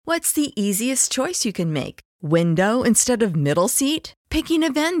What's the easiest choice you can make? Window instead of middle seat? Picking a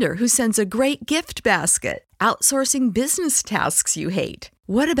vendor who sends a great gift basket? Outsourcing business tasks you hate?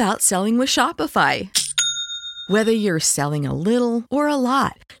 What about selling with Shopify? Whether you're selling a little or a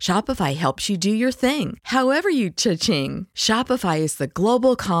lot, Shopify helps you do your thing, however you cha-ching. Shopify is the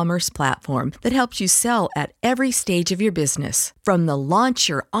global commerce platform that helps you sell at every stage of your business. From the launch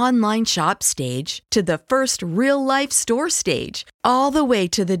your online shop stage to the first real-life store stage, all the way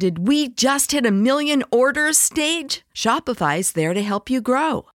to the did we just hit a million orders stage. Shopify's there to help you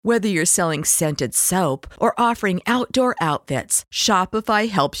grow. Whether you're selling scented soap or offering outdoor outfits, Shopify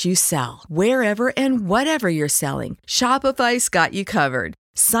helps you sell. Wherever and whatever you're selling, Shopify's got you covered.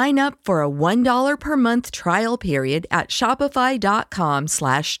 Sign up for a $1 per month trial period at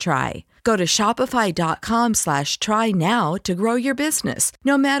shopify.com/try. Go to shopify.com/try now to grow your business,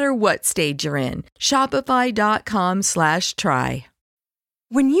 no matter what stage you're in. Shopify.com/try.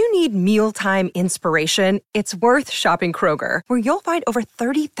 When you need mealtime inspiration, it's worth shopping Kroger, where you'll find over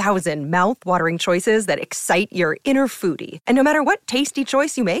 30,000 mouth-watering choices that excite your inner foodie. And no matter what tasty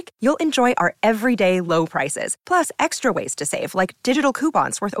choice you make, you'll enjoy our everyday low prices, plus extra ways to save, like digital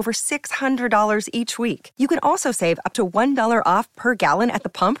coupons worth over $600 each week. You can also save up to $1 off per gallon at the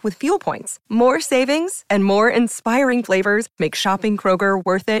pump with fuel points. More savings and more inspiring flavors make shopping Kroger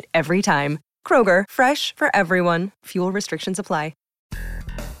worth it every time. Kroger, fresh for everyone. Fuel restrictions apply.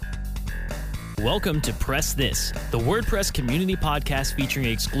 Welcome to Press This, the WordPress community podcast featuring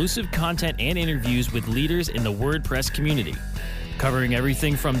exclusive content and interviews with leaders in the WordPress community, covering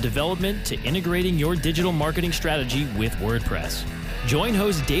everything from development to integrating your digital marketing strategy with WordPress. Join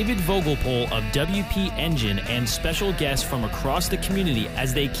host David Vogelpohl of WP Engine and special guests from across the community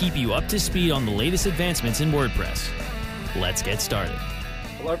as they keep you up to speed on the latest advancements in WordPress. Let's get started.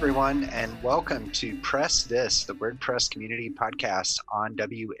 Hello, everyone, and welcome to Press This, the WordPress community podcast on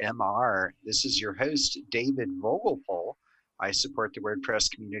WMR. This is your host, David Vogelpohl. I support the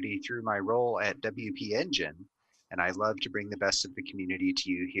WordPress community through my role at WP Engine, and I love to bring the best of the community to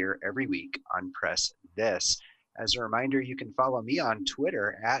you here every week on Press This. As a reminder, you can follow me on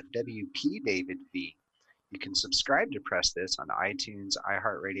Twitter at WPDavidV. You can subscribe to Press This on iTunes,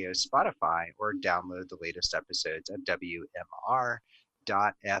 iHeartRadio, Spotify, or download the latest episodes at WMR.fm.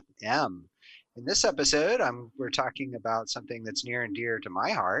 In this episode, we're talking about something that's near and dear to my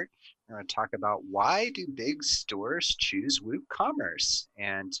heart. We're going to talk about why do big stores choose WooCommerce?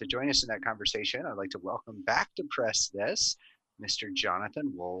 And to join us in that conversation, I'd like to welcome back to Press This, Mr.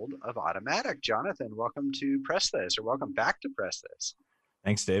 Jonathan Wold of Automattic. Jonathan, welcome to Press This, or welcome back to Press This.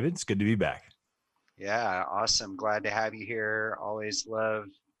 Thanks, David. It's good to be back. Yeah, awesome. Glad to have you here. Always love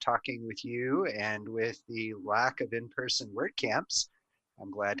talking with you, and with the lack of in-person WordCamps, I'm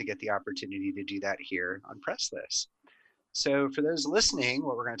glad to get the opportunity to do that here on Press This. So for those listening,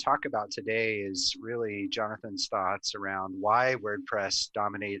 what we're going to talk about today is really Jonathan's thoughts around why WordPress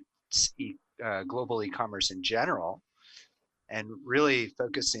dominates global e-commerce in general, and really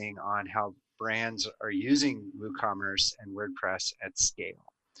focusing on how brands are using WooCommerce and WordPress at scale.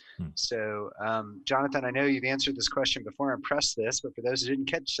 So, Jonathan, I know you've answered this question before on Press This, but for those who didn't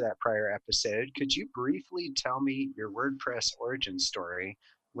catch that prior episode, could you briefly tell me your WordPress origin story?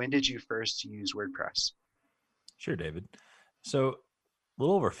 When did you first use WordPress? Sure, David. So a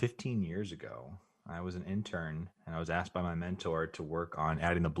little over 15 years ago, I was an intern and I was asked by my mentor to work on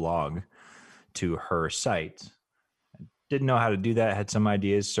adding the blog to her site. I didn't know how to do that. I had some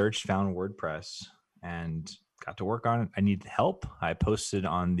ideas, searched, found WordPress, and got to work on it. I needed help. I posted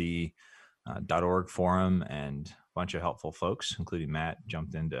on the .org forum, and a bunch of helpful folks, including Matt,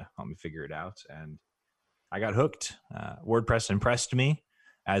 jumped in to help me figure it out. And I got hooked. WordPress impressed me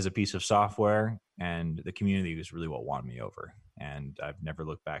as a piece of software, and the community was really what won me over. And I've never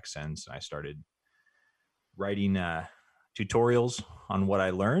looked back since. I started writing tutorials on what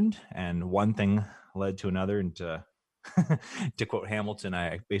I learned, and one thing led to another. And to quote Hamilton,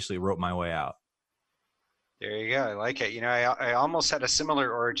 I basically wrote my way out. There you go. I like it. You know, I almost had a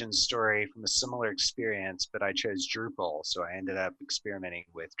similar origin story from a similar experience, but I chose Drupal. So I ended up experimenting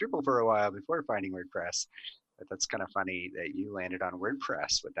with Drupal for a while before finding WordPress. But that's kind of funny that you landed on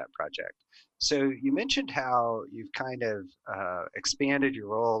WordPress with that project. So you mentioned how you've kind of expanded your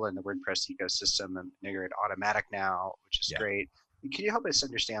role in the WordPress ecosystem, and you're at Automattic now, which is great. Can you help us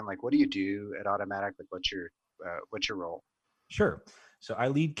understand, like, what do you do at Automattic? Like, what's your role? Sure. So I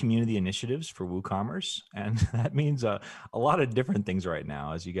lead community initiatives for WooCommerce, and that means a lot of different things right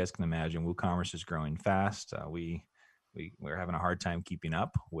now. As you guys can imagine, WooCommerce is growing fast. We're having a hard time keeping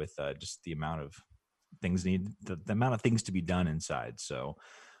up with just the amount of things the amount of things to be done inside. So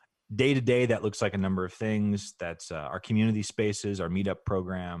day to day, that looks like a number of things. That's our community spaces, our meetup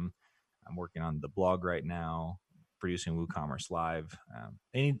program. I'm working on the blog right now, producing WooCommerce Live.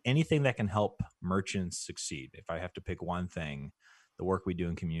 Anything that can help merchants succeed. If I have to pick one thing, the work we do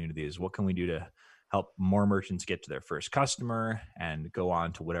in community is what can we do to help more merchants get to their first customer and go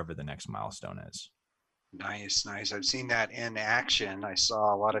on to whatever the next milestone is. Nice, nice. I've seen that in action. I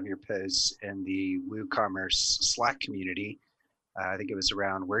saw a lot of your posts in the WooCommerce Slack community. I think it was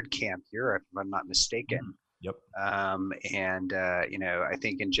around WordCamp Europe, if I'm not mistaken. Yep. I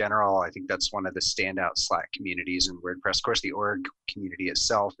think in general, I think that's one of the standout Slack communities in WordPress. Of course, the org community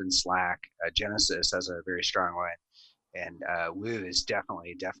itself in Slack, Genesis has a very strong one. And Woo is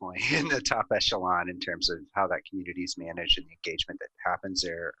definitely in the top echelon in terms of how that community is managed and the engagement that happens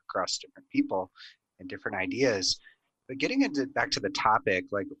there across different people and different ideas. But getting back to the topic,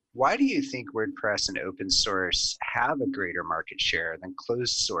 like, why do you think WordPress and open source have a greater market share than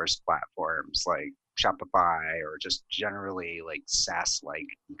closed source platforms like Shopify or just generally like SaaS-like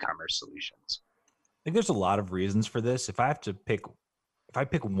e-commerce solutions? I think there's a lot of reasons for this. If I pick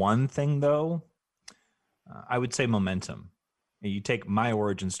one thing though, I would say momentum. You take my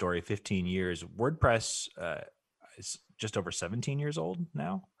origin story, 15 years. WordPress is just over 17 years old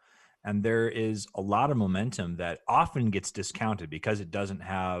now. And there is a lot of momentum that often gets discounted because it doesn't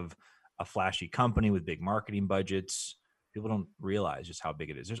have a flashy company with big marketing budgets. People don't realize just how big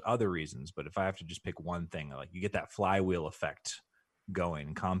it is. There's other reasons, but if I have to just pick one thing, like you get that flywheel effect going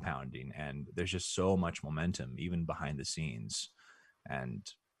and compounding, and there's just so much momentum even behind the scenes. And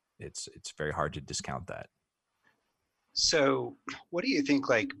it's very hard to discount that. So what do you think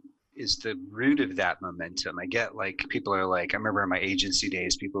is the root of that momentum? I get people are like, I remember in my agency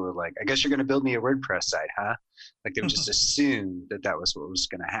days, people were like, I guess you're going to build me a WordPress site, huh? Like they would just assume that was what was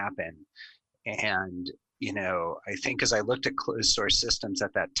going to happen. And, I think as I looked at closed source systems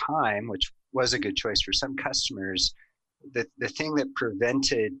at that time, which was a good choice for some customers, the thing that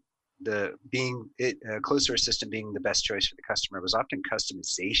prevented a closed source system being the best choice for the customer was often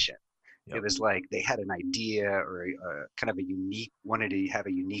customization. Yep. It was like they had an idea or kind of wanted to have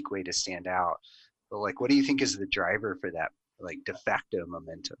a unique way to stand out. But what do you think is the driver for that de facto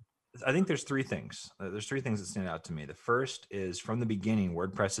momentum? I think there's three things. There's three things that stand out to me. The first is from the beginning,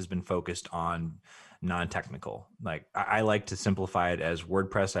 WordPress has been focused on non-technical. I like to simplify it as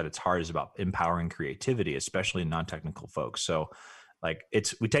WordPress at its heart is about empowering creativity, especially non-technical folks. So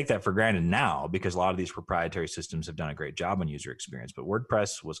we take that for granted now because a lot of these proprietary systems have done a great job on user experience, but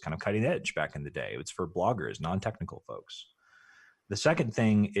WordPress was kind of cutting edge back in the day. It's for bloggers, non-technical folks. The second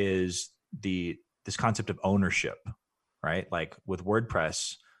thing is this concept of ownership, right? With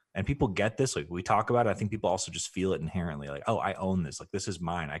WordPress, and people get this, we talk about it. I think people also just feel it inherently, oh, I own this. This is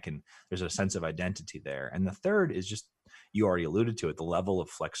mine. There's a sense of identity there. And the third is just, you already alluded to it, the level of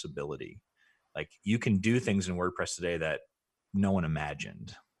flexibility. You can do things in WordPress today that no one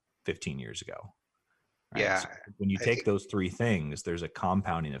imagined 15 years ago. Right? Yeah. So when you take those three things, there's a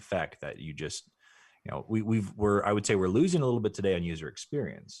compounding effect that you just, I would say we're losing a little bit today on user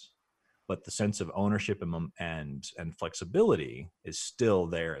experience, but the sense of ownership and flexibility is still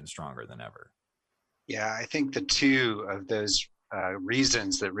there and stronger than ever. Yeah, I think the two of those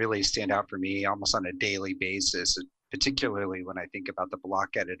reasons that really stand out for me almost on a daily basis, particularly when I think about the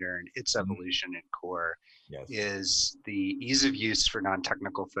block editor and its evolution in core, yes, is the ease of use for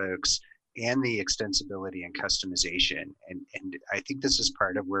non-technical folks and the extensibility and customization. And I think this is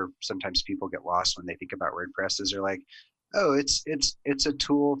part of where sometimes people get lost when they think about WordPress, is they're like, oh, it's a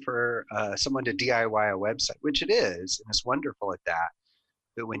tool for someone to DIY a website, which it is, and it's wonderful at that.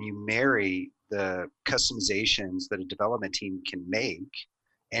 But when you marry the customizations that a development team can make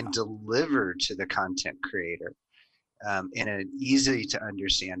and deliver to the content creator in an easy to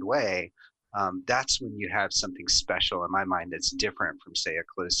understand way, that's when you have something special in my mind that's different from, say, a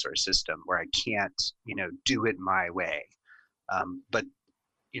closed source system where I can't, do it my way. But,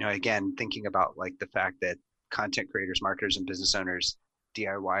 again, thinking about the fact that content creators, marketers, and business owners,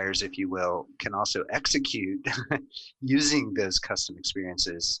 DIYers, if you will, can also execute using those custom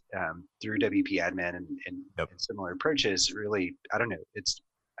experiences through WP Admin and similar approaches. Really, I don't know.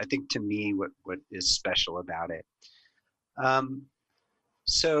 I think to me, what is special about it.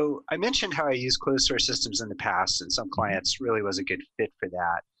 So I mentioned how I use closed source systems in the past, and some clients really was a good fit for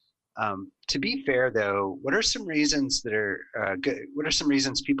that. To be fair, though, what are some reasons that are good? What are some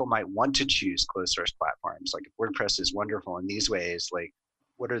reasons people might want to choose closed source platforms? If WordPress is wonderful in these ways,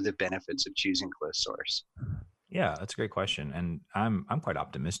 what are the benefits of choosing closed source? Yeah, that's a great question, and I'm quite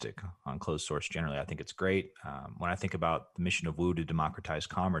optimistic on closed source generally. I think it's great. When I think about the mission of Woo to democratize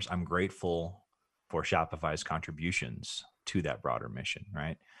commerce, I'm grateful for Shopify's contributions to that broader mission.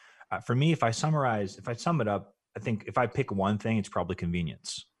 Right? for me, if I sum it up, I think if I pick one thing, it's probably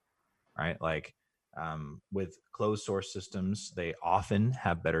convenience, right? Like with closed source systems, they often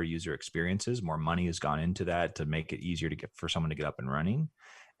have better user experiences. More money has gone into that to make it easier for someone to get up and running.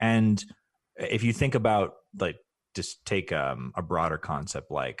 And if you think about, like, just take a broader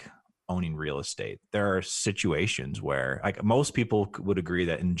concept like owning real estate, there are situations where, like, most people would agree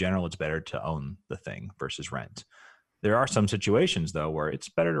that in general it's better to own the thing versus rent. There are some situations, though, where it's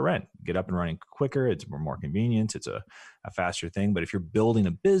better to rent, get up and running quicker. It's more convenient. It's a faster thing. But if you're building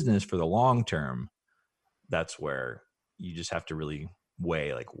a business for the long term, that's where you just have to really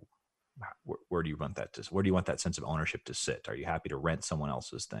weigh, like, where do you want that where do you want that sense of ownership to sit? Are you happy to rent someone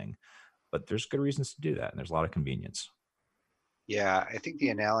else's thing? But there's good reasons to do that, and there's a lot of convenience. Yeah, I think the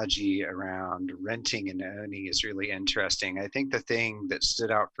analogy around renting and owning is really interesting. I think the thing that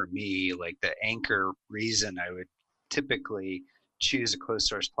stood out for me, like the anchor reason I would typically choose a closed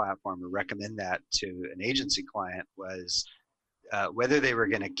source platform or recommend that to an agency client, was whether they were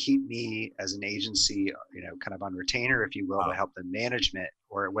going to keep me as an agency, kind of on retainer, if you will, to help them management,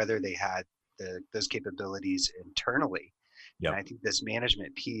 or whether they had those capabilities internally. Yep. And I think this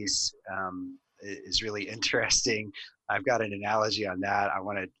management piece is really interesting. I've got an analogy on that I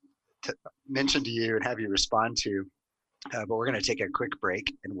want to mention to you and have you respond to, but we're going to take a quick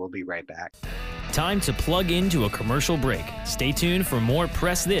break and we'll be right back. Time to plug into a commercial break. Stay tuned for more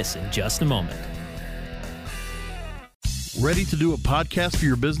Press This in just a moment. Ready to do a podcast for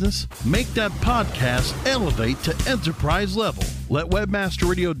your business? Make that podcast elevate to enterprise level. Let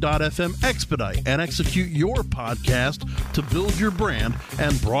webmasterradio.fm expedite and execute your podcast to build your brand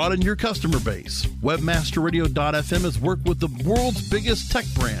and broaden your customer base. Webmasterradio.fm has worked with the world's biggest tech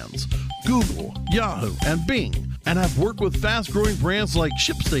brands, Google, Yahoo, and Bing, and have worked with fast-growing brands like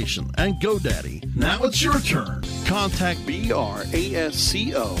ShipStation and GoDaddy. Now it's your turn. Contact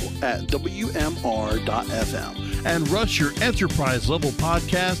BRASCO at WMR.fm and rush your enterprise-level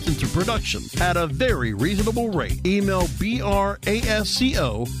podcast into production at a very reasonable rate. Email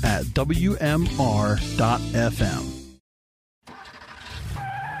BRASCO at WMR.fm.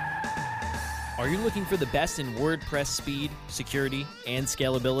 Are you looking for the best in WordPress speed, security, and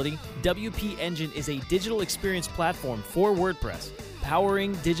scalability? WP Engine is a digital experience platform for WordPress,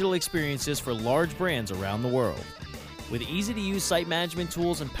 powering digital experiences for large brands around the world. With easy-to-use site management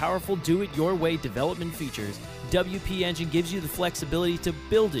tools and powerful do-it-your-way development features, WP Engine gives you the flexibility to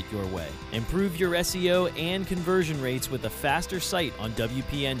build it your way. Improve your SEO and conversion rates with a faster site on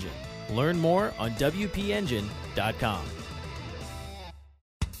WP Engine. Learn more on WPEngine.com.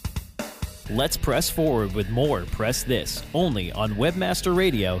 Let's press forward with more Press This, only on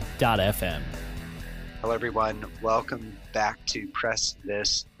webmasterradio.fm. Hello, everyone. Welcome back to Press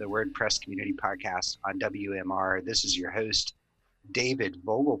This, the WordPress community podcast on WMR. This is your host, David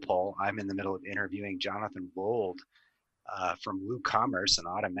Vogelpohl. I'm in the middle of interviewing Jonathan Wold from WooCommerce and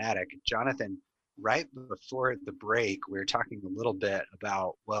Automattic. Jonathan, right before the break, we were talking a little bit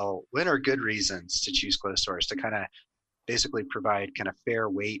about, well, when are good reasons to choose closed source, to kind of basically provide kind of fair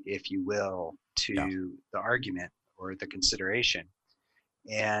weight, if you will, to the argument or the consideration.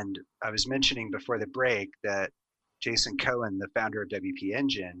 And I was mentioning before the break that Jason Cohen, the founder of WP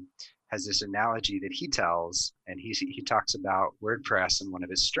Engine, has this analogy that he tells, and he talks about WordPress, and one of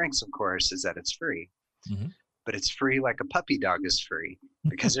his strengths, of course, is that it's free. Mm-hmm. But it's free like a puppy dog is free,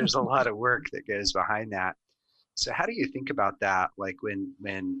 because there's a lot of work that goes behind that. So how do you think about that? Like when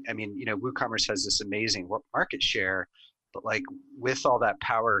I mean, WooCommerce has this amazing market share, but like with all that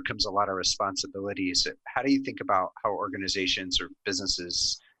power comes a lot of responsibilities. How do you think about how organizations or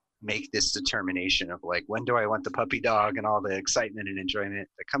businesses make this determination of, like, when do I want the puppy dog and all the excitement and enjoyment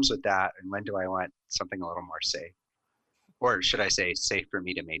that comes with that, and when do I want something a little more safe? Or should I say safe for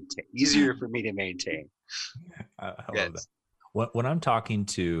me to maintain, easier for me to maintain? I love that. When I'm talking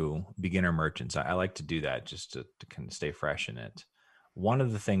to beginner merchants, I like to do that just to kind of stay fresh in it. One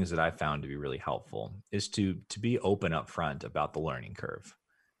of the things that I found to be really helpful is to be open up front about the learning curve.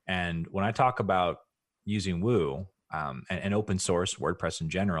 And when I talk about using Woo and open source WordPress in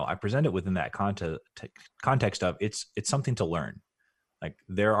general, I present it within that context of it's something to learn. Like,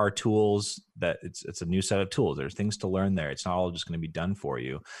 there are tools that it's a new set of tools. There's things to learn there. It's not all just going to be done for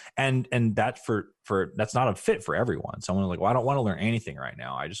you. And that that's not a fit for everyone. Someone like, well, I don't want to learn anything right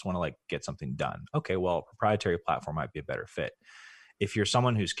now. I just want to get something done. Okay, well, a proprietary platform might be a better fit. If you're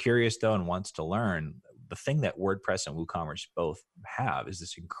someone who's curious though and wants to learn, the thing that WordPress and WooCommerce both have is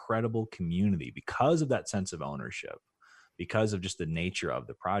this incredible community because of that sense of ownership, because of just the nature of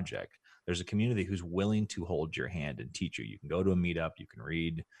the project. There's a community who's willing to hold your hand and teach you. You can go to a meetup, you can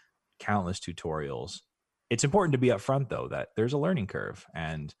read countless tutorials. It's important to be upfront though, that there's a learning curve.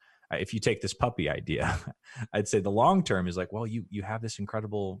 And if you take this puppy idea, I'd say the long term is like, well, you have this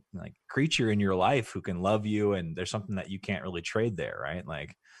incredible like creature in your life who can love you, and there's something that you can't really trade there, right?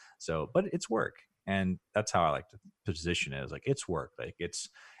 Like, so, but it's work, and that's how I like to position it. Is like it's work, like it's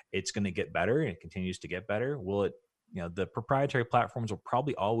going to get better, and it continues to get better. Will it? You know, the proprietary platforms will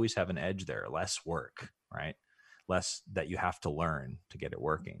probably always have an edge there, less work, right? Less that you have to learn to get it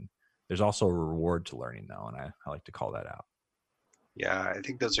working. There's also a reward to learning, though, and I like to call that out. Yeah, I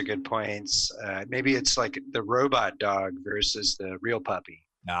think those are good points. Maybe it's like the robot dog versus the real puppy.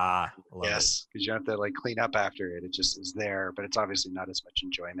 Yes, because you don't have to like clean up after it. It just is there, but it's obviously not as much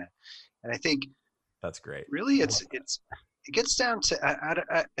enjoyment. And I think that's great. Really, it gets down to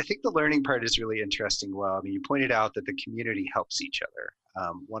I think the learning part is really interesting. Well, I mean, you pointed out that the community helps each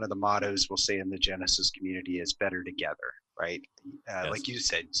other. One of the mottos we'll say in the Genesis community is better together, right? Yes. Like you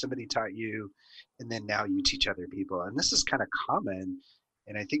said, somebody taught you, and then now you teach other people, and this is kind of common.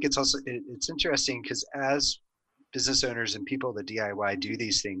 And I think it's also it's interesting because as business owners and people that DIY do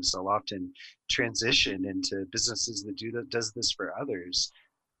these things, they'll often transition into businesses that does this for others.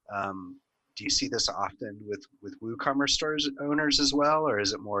 Do you see this often with WooCommerce stores owners as well, or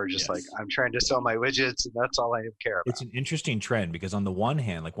is it more just like I'm trying to sell my widgets and that's all I care about? It's an interesting trend because on the one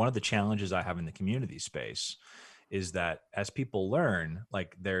hand, like one of the challenges I have in the community space is that as people learn,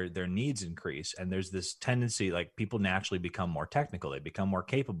 like their needs increase, and there's this tendency, like people naturally become more technical, they become more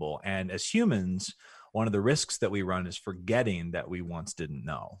capable, and as humans, one of the risks that we run is forgetting that we once didn't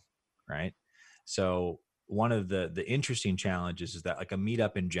know, right? So one of the interesting challenges is that like a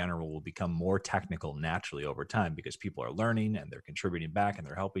meetup in general will become more technical naturally over time because people are learning and they're contributing back and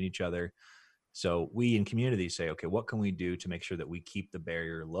they're helping each other. So we in community say, okay, what can we do to make sure that we keep the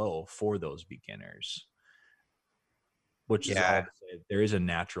barrier low for those beginners? Which is all to say, there is a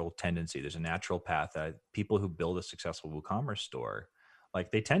natural tendency. There's a natural path that people who build a successful WooCommerce store, like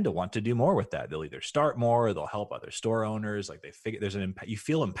they tend to want to do more with that. They'll either start more or they'll help other store owners. Like they figure you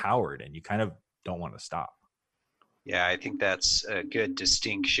feel empowered and you kind of don't want to stop. Yeah, I think that's a good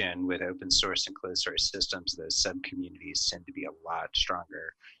distinction with open source and closed source systems. Those sub-communities tend to be a lot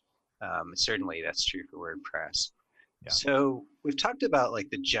stronger. Certainly that's true for WordPress. Yeah. So we've talked about like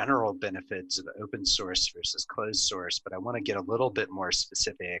the general benefits of open source versus closed source, but I want to get a little bit more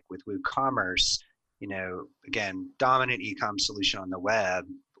specific with WooCommerce. You know, again, dominant e-com solution on the web.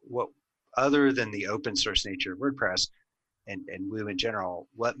 What other than the open source nature of WordPress and Woo in general,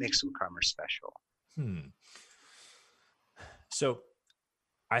 what makes WooCommerce special? So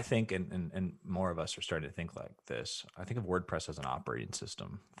I think, and more of us are starting to think like this, I think of WordPress as an operating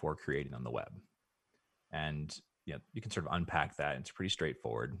system for creating on the web. And you know, you can sort of unpack that. It's pretty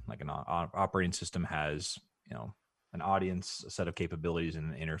straightforward. Like an operating system has, you know, an audience, a set of capabilities,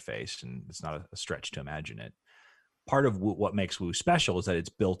 and an interface, and it's not a stretch to imagine it. Part of what makes Woo special is that it's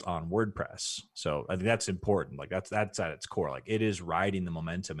built on WordPress. So I think that's important. Like that's at its core. Like it is riding the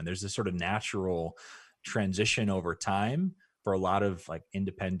momentum, and there's this sort of natural transition over time for a lot of like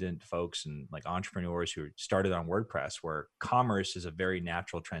independent folks and like entrepreneurs who started on WordPress, where commerce is a very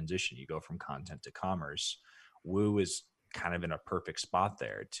natural transition. You go from content to commerce. Woo is kind of in a perfect spot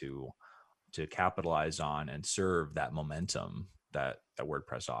there to capitalize on and serve that momentum that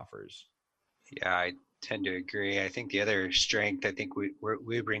WordPress offers. Yeah, I tend to agree. I think the other strength I think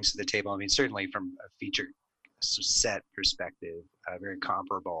Woo brings to the table, I mean, certainly from a feature set perspective, very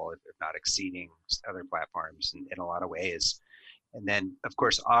comparable, if not exceeding other platforms in a lot of ways. And then, of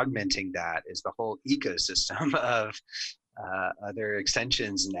course, augmenting that is the whole ecosystem of other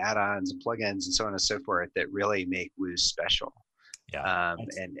extensions and add-ons and plugins and so on and so forth that really make Woo special. Yeah,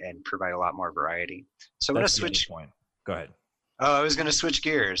 and provide a lot more variety. So I'm going to switch. Go ahead. Oh, I was going to switch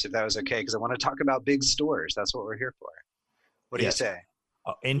gears if that was okay, because I want to talk about big stores. That's what we're here for. What do you say?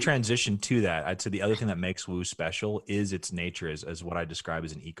 In transition to that, I'd say the other thing that makes Woo special is its nature as what I describe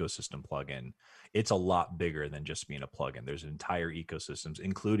as an ecosystem plugin. It's a lot bigger than just being a plugin. There's entire ecosystems,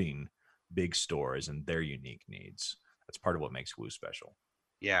 including big stores and their unique needs. That's part of what makes Woo special.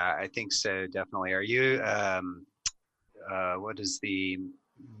 Yeah, I think so, definitely. Are you, what is the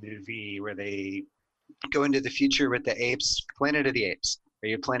movie where they go into the future with the apes, Planet of the Apes? Are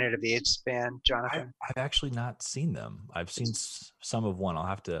you a Planet of the Apes fan, Jonathan? I've actually not seen them. I've seen some of one. I'll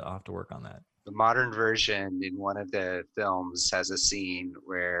have to work on that. The modern version in one of the films has a scene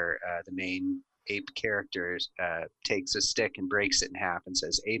where the main ape character takes a stick and breaks it in half and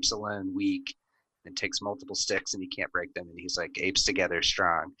says, "Apes alone weak," and takes multiple sticks and he can't break them. And he's like, "Apes together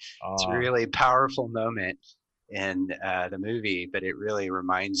strong." It's a really powerful moment in the movie, but it really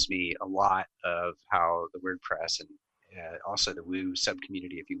reminds me a lot of how the WordPress and also the Woo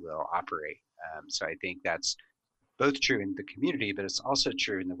sub-community, if you will, operate. So I think that's both true in the community, but it's also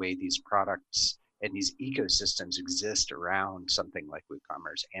true in the way these products and these ecosystems exist around something like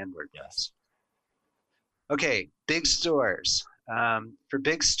WooCommerce and WordPress. Yes. Okay, big stores. For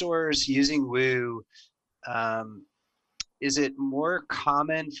big stores using Woo, is it more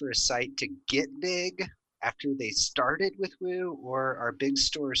common for a site to get big after they started with Woo, or are big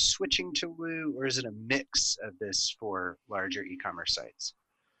stores switching to Woo, or is it a mix of this for larger e-commerce sites?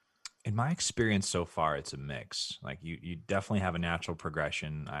 In my experience so far, it's a mix. Like you definitely have a natural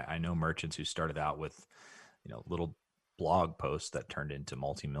progression. I know merchants who started out with, little blog posts that turned into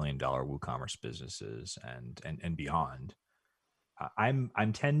multi-million-dollar WooCommerce businesses and beyond. I'm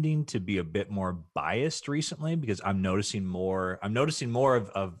tending to be a bit more biased recently because I'm noticing more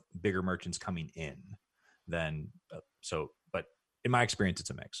of bigger merchants coming in than but in my experience,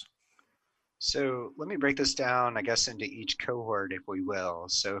 it's a mix. So let me break this down, I guess, into each cohort, if we will.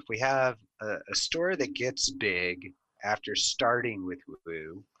 So if we have a store that gets big after starting with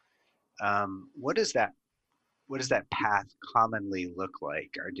Woo, what does that path commonly look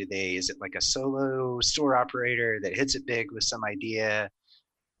like? Or is it like a solo store operator that hits it big with some idea?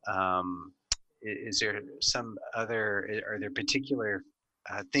 Is there are there particular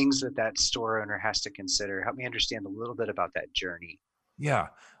things that store owner has to consider? Help me understand a little bit about that journey. Yeah.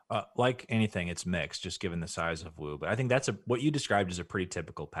 Like anything, it's mixed, just given the size of Woo. But I think what you described is a pretty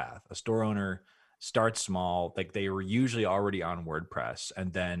typical path. A store owner starts small, like they were usually already on WordPress,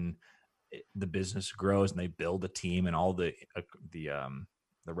 and then the business grows and they build a team and all the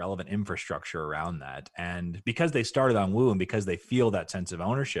relevant infrastructure around that. And because they started on Woo and because they feel that sense of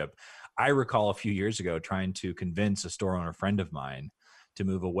ownership, I recall a few years ago trying to convince a store owner friend of mine to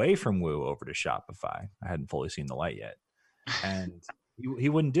move away from Woo over to Shopify. I hadn't fully seen the light yet. And he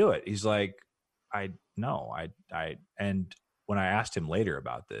wouldn't do it. He's like, and when I asked him later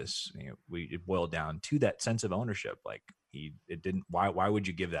about this, it boiled down to that sense of ownership. Like why would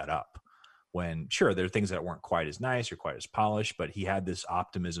you give that up? When sure, there are things that weren't quite as nice or quite as polished, but he had this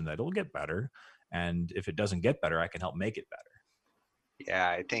optimism that it'll get better. And if it doesn't get better, I can help make it better. Yeah,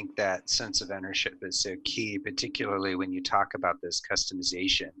 I think that sense of ownership is so key, particularly when you talk about those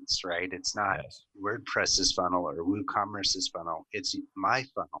customizations, right? It's not WordPress's funnel or WooCommerce's funnel. It's my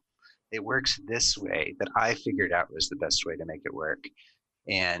funnel. It works this way that I figured out was the best way to make it work.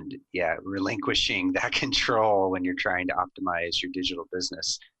 And yeah, relinquishing that control when you're trying to optimize your digital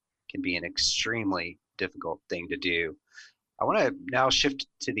business can be an extremely difficult thing to do. I want to now shift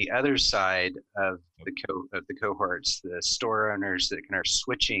to the other side of the cohorts, the store owners that are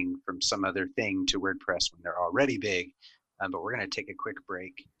switching from some other thing to WordPress when they're already big. But we're going to take a quick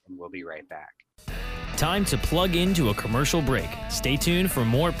break and we'll be right back. Time to plug into a commercial break. Stay tuned for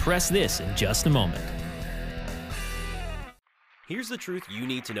more Press This in just a moment. Here's the truth you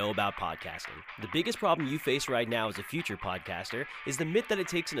need to know about podcasting. The biggest problem you face right now as a future podcaster is the myth that it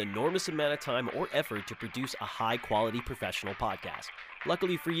takes an enormous amount of time or effort to produce a high-quality professional podcast.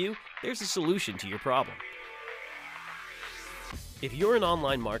 Luckily for you, there's a solution to your problem. If you're an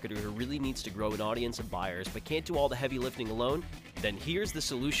online marketer who really needs to grow an audience of buyers but can't do all the heavy lifting alone, then here's the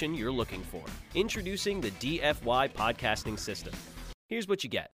solution you're looking for. Introducing the DFY Podcasting System. Here's what you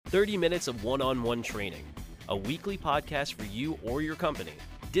get. 30 minutes of one-on-one training. A weekly podcast for you or your company,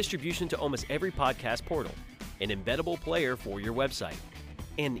 distribution to almost every podcast portal, an embeddable player for your website,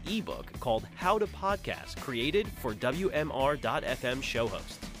 an ebook called How to Podcast, created for WMR.FM show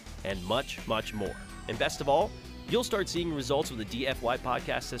hosts, and much, much more. And best of all, you'll start seeing results with the DFY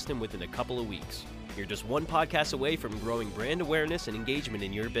podcast system within a couple of weeks. You're just one podcast away from growing brand awareness and engagement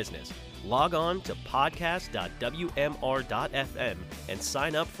in your business. Log on to podcast.wmr.fm and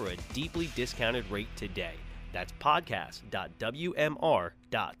sign up for a deeply discounted rate today. That's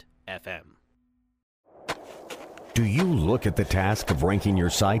podcast.wmr.fm. Do you look at the task of ranking your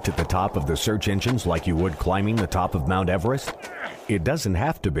site at the top of the search engines like you would climbing the top of Mount Everest? It doesn't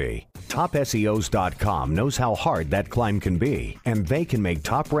have to be. TopSEOs.com knows how hard that climb can be, and they can make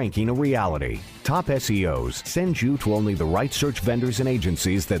top ranking a reality. Top SEOs sends you to only the right search vendors and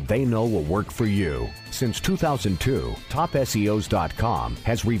agencies that they know will work for you. Since 2002, TopSEOs.com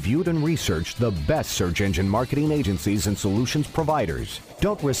has reviewed and researched the best search engine marketing agencies and solutions providers.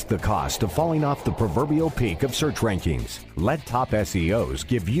 Don't risk the cost of falling off the proverbial peak of search rankings. Let Top SEOs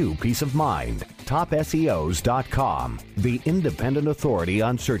give you peace of mind. TopSEOs.com, the independent authority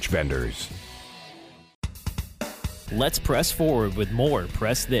on search vendors. Let's press forward with more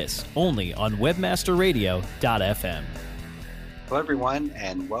Press This, only on webmasterradio.fm. Hello, everyone,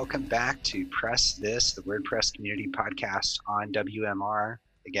 and welcome back to Press This, the WordPress community podcast on WMR.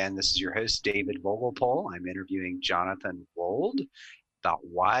 Again, this is your host, David Vogelpohl. I'm interviewing Jonathan Wold about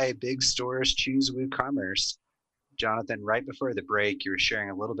why big stores choose WooCommerce. Jonathan, right before the break, you were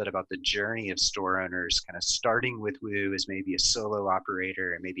sharing a little bit about the journey of store owners, kind of starting with Woo as maybe a solo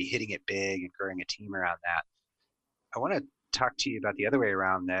operator and maybe hitting it big and growing a team around that. I want to talk to you about the other way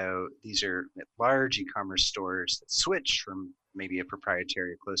around, though. These are large e-commerce stores that switch from maybe a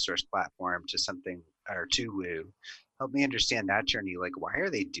proprietary or closed source platform to something or to Woo. Help me understand that journey. Like, why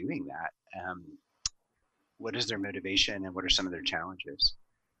are they doing that? What is their motivation and what are some of their challenges?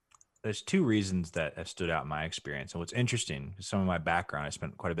 There's two reasons that have stood out in my experience. And what's interesting, some of my background, I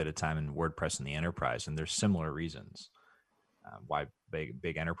spent quite a bit of time in WordPress in the enterprise, and there's similar reasons why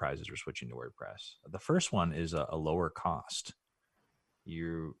big enterprises are switching to WordPress. The first one is a lower cost.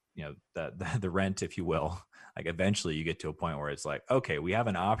 The rent, if you will, like eventually you get to a point where it's like, okay, we have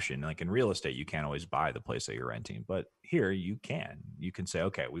an option. Like in real estate, you can't always buy the place that you're renting, but here you can say,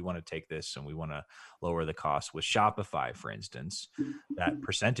 okay, we want to take this and we want to lower the cost. With Shopify, for instance, that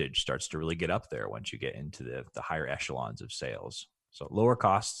percentage starts to really get up there once you get into the higher echelons of sales. So lower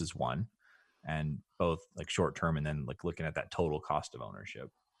costs is one, and both like short term and then like looking at that total cost of ownership.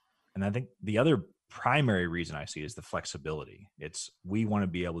 And I think the other primary reason I see is the flexibility. It's we want to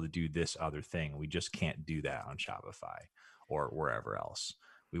be able to do this other thing. We just can't do that on Shopify or wherever else.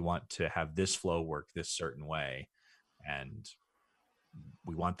 We want to have this flow work this certain way, and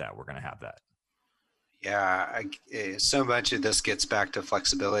we want that. We're going to have that. Yeah, so much of this gets back to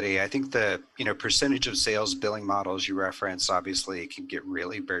flexibility. I think the percentage of sales billing models you reference obviously can get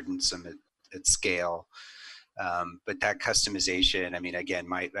really burdensome at scale. But that customization, I mean, again,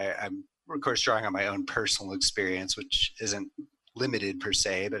 I'm of course drawing on my own personal experience, which isn't limited per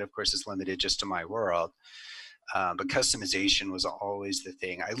se, but of course it's limited just to my world. But customization was always the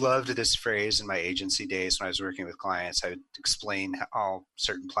thing. I loved this phrase in my agency days when I was working with clients. I would explain how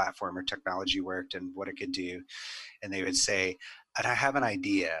certain platform or technology worked and what it could do. And they would say, and I have an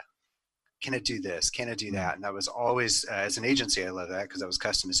idea. Can it do this? Can it do that? And that was always, as an agency, I love that because that was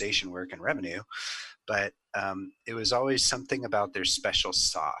customization work and revenue. But it was always something about their special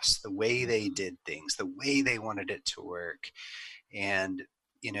sauce, the way they did things, the way they wanted it to work. And,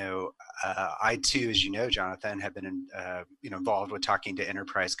 I too, as you know, Jonathan, have been involved with talking to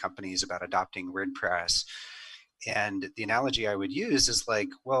enterprise companies about adopting WordPress. And the analogy I would use is like,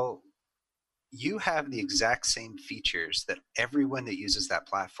 well, you have the exact same features that everyone that uses that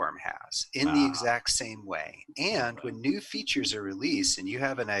platform has in the exact same way. And when new features are released and you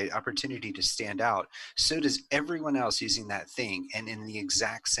have an opportunity to stand out, so does everyone else using that thing and in the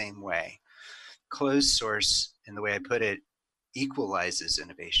exact same way. Closed source, in the way I put it, equalizes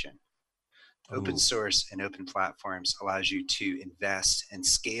innovation. Open source and open platforms allows you to invest and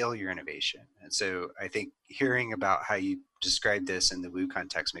scale your innovation. And so I think hearing about how you describe this in the Woo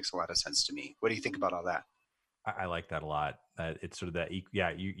context makes a lot of sense to me. What do you think about all that? I like that a lot. It's sort of that,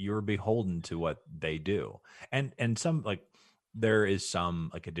 you're beholden to what they do. And some like, there is some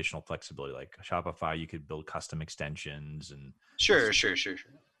like additional flexibility, like Shopify, you could build custom extensions and sure.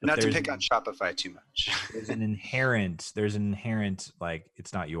 Not to pick on Shopify too much. there's an inherent, like,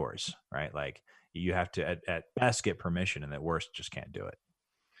 it's not yours, right? Like you have to at best get permission, and at worst just can't do it.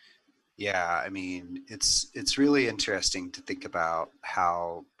 Yeah, I mean, it's really interesting to think about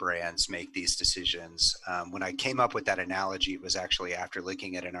how brands make these decisions. When I came up with that analogy, it was actually after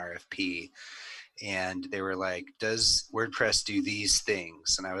looking at an RFP, and they were like, does WordPress do these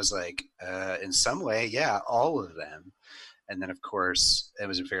things? And I was like, in some way, yeah, all of them. And then, of course, it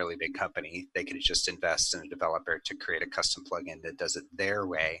was a fairly big company. They could just invest in a developer to create a custom plugin that does it their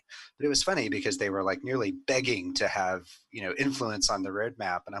way. But it was funny because they were like nearly begging to have, influence on the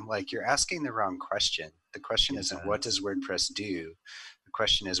roadmap. And I'm like, you're asking the wrong question. The question isn't what does WordPress do? The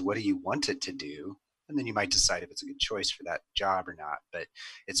question is, what do you want it to do? And then you might decide if it's a good choice for that job or not. But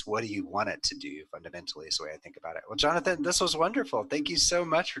it's what do you want it to do fundamentally is the way I think about it. Well, Jonathan, this was wonderful. Thank you so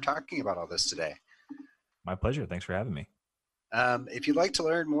much for talking about all this today. My pleasure. Thanks for having me. If you'd like to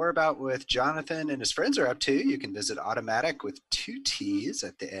learn more about what Jonathan and his friends are up to, you can visit Automattic with 2 T's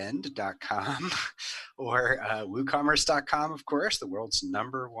at the end.com or WooCommerce.com, of course, the world's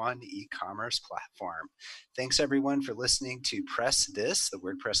 #1 e-commerce platform. Thanks, everyone, for listening to Press This, the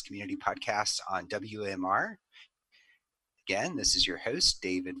WordPress community podcast on WMR. Again, this is your host,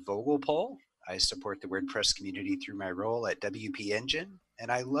 David Vogelpohl. I support the WordPress community through my role at WP Engine,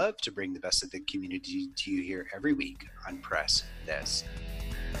 and I love to bring the best of the community to you here every week on Press This.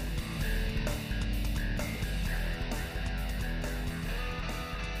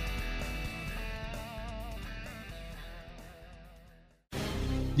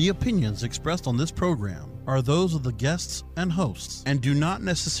 The opinions expressed on this program are those of the guests and hosts and do not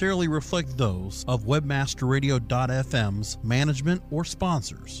necessarily reflect those of WebmasterRadio.fm's management or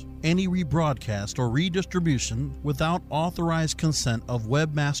sponsors. Any rebroadcast or redistribution without authorized consent of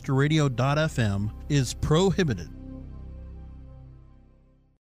webmasterradio.fm is prohibited.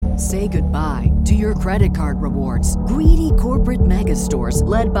 Say goodbye to your credit card rewards. Greedy corporate mega stores,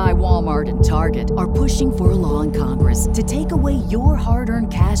 led by Walmart and Target, are pushing for a law in Congress to take away your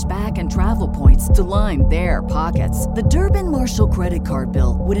hard-earned cash back and travel points to line their pockets. The Durbin-Marshall credit card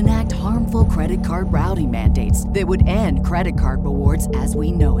bill would enact harmful credit card routing mandates that would end credit card rewards as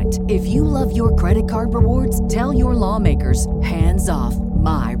we know it. If you love your credit card rewards, tell your lawmakers, hands off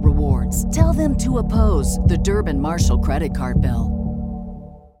my rewards. Tell them to oppose the Durbin-Marshall credit card bill.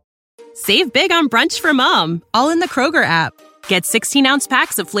 Save big on brunch for mom, all in the Kroger app. Get 16-ounce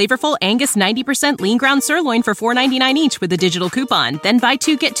packs of flavorful Angus 90% lean ground sirloin for $4.99 each with a digital coupon. Then buy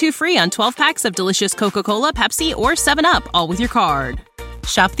 2, get 2 free on 12 packs of delicious Coca-Cola, Pepsi, or 7-Up, all with your card.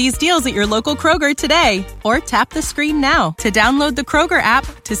 Shop these deals at your local Kroger today, or tap the screen now to download the Kroger app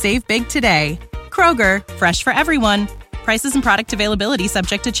to save big today. Kroger, fresh for everyone. Prices and product availability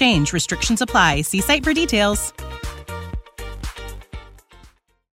subject to change. Restrictions apply. See site for details.